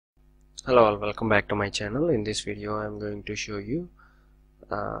Hello all, welcome back to my channel. In this video I am going to show you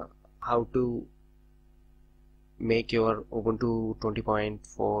how to make your Ubuntu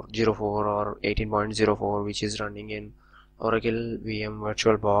 20.404 or 18.04, which is running in Oracle VM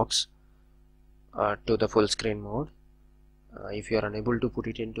VirtualBox, to the full screen mode. If you are unable to put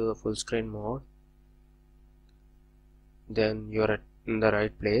it into the full screen mode, then you are in the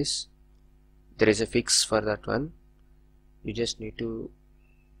right place. There is a fix for that one. You just need to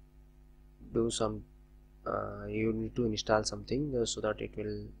do some you need to install something so that it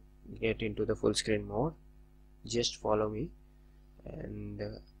will get into the full screen mode. Just follow me and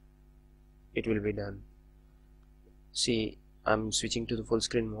it will be done. See, I'm switching to the full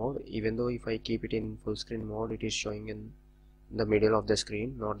screen mode. Even though if I keep it in full screen mode, it is showing in the middle of the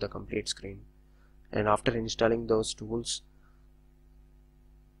screen, not the complete screen. And after installing those tools,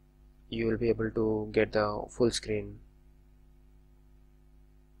 you will be able to get the full screen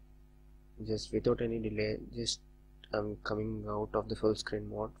just without any delay. Just I'm coming out of the full screen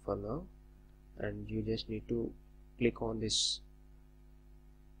mode for now, and you just need to click on this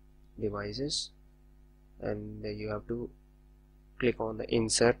devices, and you have to click on the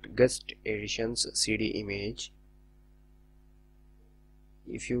insert guest editions CD image.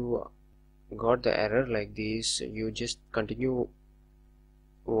 If you got the error like this, you just continue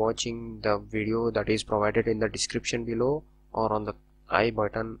watching the video that is provided in the description below or on the I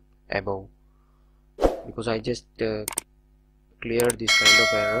button above, because I just cleared this kind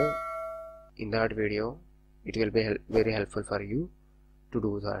of error in that video. It will be very helpful for you to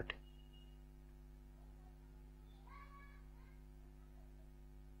do that.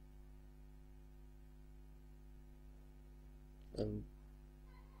 And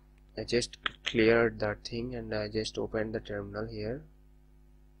I just cleared that thing, and I just opened the terminal here,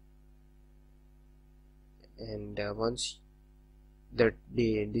 and once that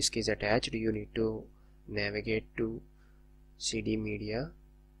the disk is attached, you need to navigate to CD media,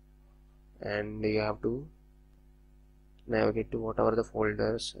 and you have to navigate to whatever the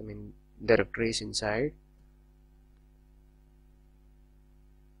folders, directories inside.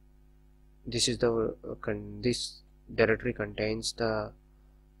 This is the this directory contains the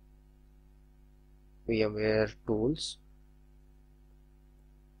VMware tools,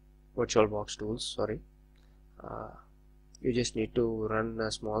 VirtualBox tools, sorry. You just need to run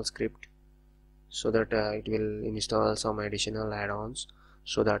a small script so that it will install some additional add-ons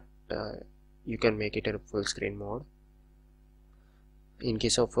so that you can make it a full screen mode. In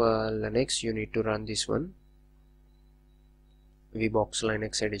case of Linux, you need to run this one, vbox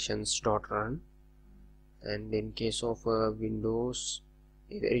linux editions.run, and in case of Windows,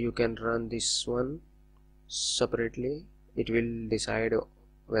 either you can run this one separately. It will decide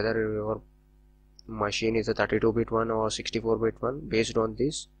whether your machine is a 32-bit one or 64-bit one. Based on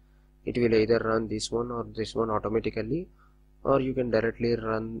this, it will either run this one or this one automatically, or you can directly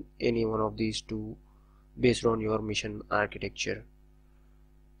run any one of these two based on your mission architecture.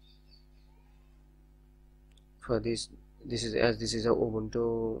 For this is a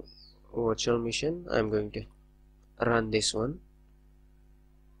Ubuntu virtual machine, I'm going to run this one.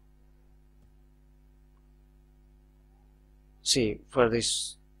 See, for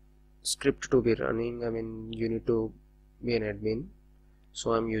this script to be running, you need to be an admin,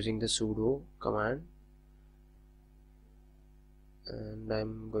 so I'm using the sudo command, and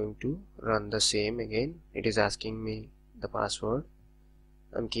I'm going to run the same again. It is asking me the password.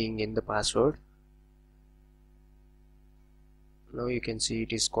 I'm keying in the password. Now you can see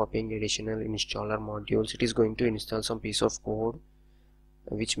it is copying additional installer modules. It is going to install some piece of code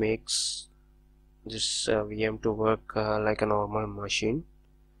which makes this VM to work like a normal machine.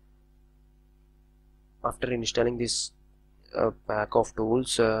 After installing this pack of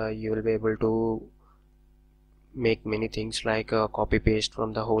tools, you will be able to make many things like copy paste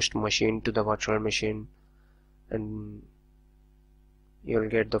from the host machine to the virtual machine, and you will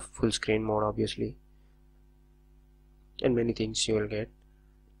get the full screen mode obviously, and many things you will get,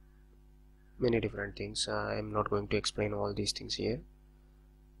 many different things. I am not going to explain all these things here.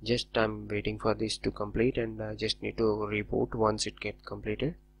 Just I'm waiting for this to complete, and I just need to reboot once it gets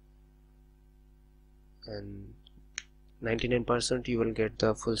completed, and 99% you will get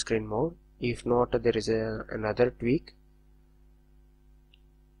the full screen mode. If not, there is another tweak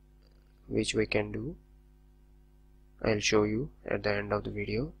which we can do. I'll show you at the end of the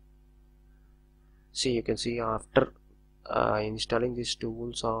video. See, you can see after installing these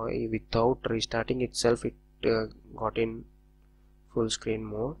tools without restarting itself, it got in full screen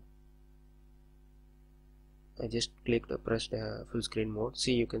mode. I just clicked pressed full screen mode.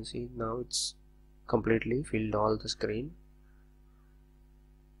 See, you can see now it's completely filled all the screen.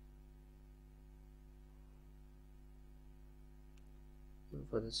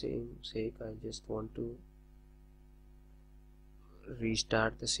 for the same sake I just want to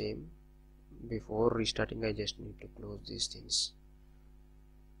restart the same. Before restarting I just need to close these things.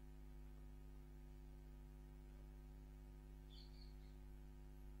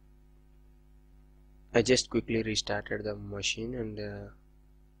 I just quickly restarted the machine and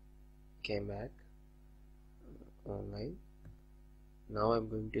came back online. Now I'm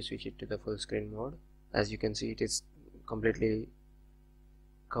going to switch it to the full screen mode. As you can see, it is completely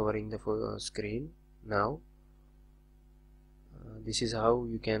covering the full screen now. This is how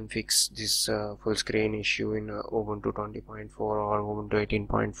you can fix this full screen issue in Ubuntu 20.4 or Ubuntu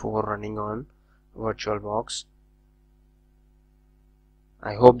 18.4 running on VirtualBox.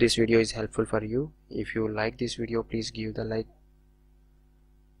 I hope this video is helpful for you. If you like this video, please give the like,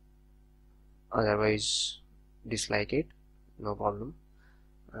 otherwise dislike it, no problem.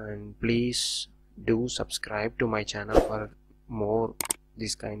 And please do subscribe to my channel for more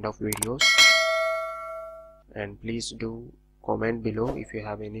this kind of videos, and please do comment below if you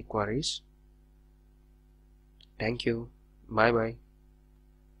have any queries. Thank you. Bye bye.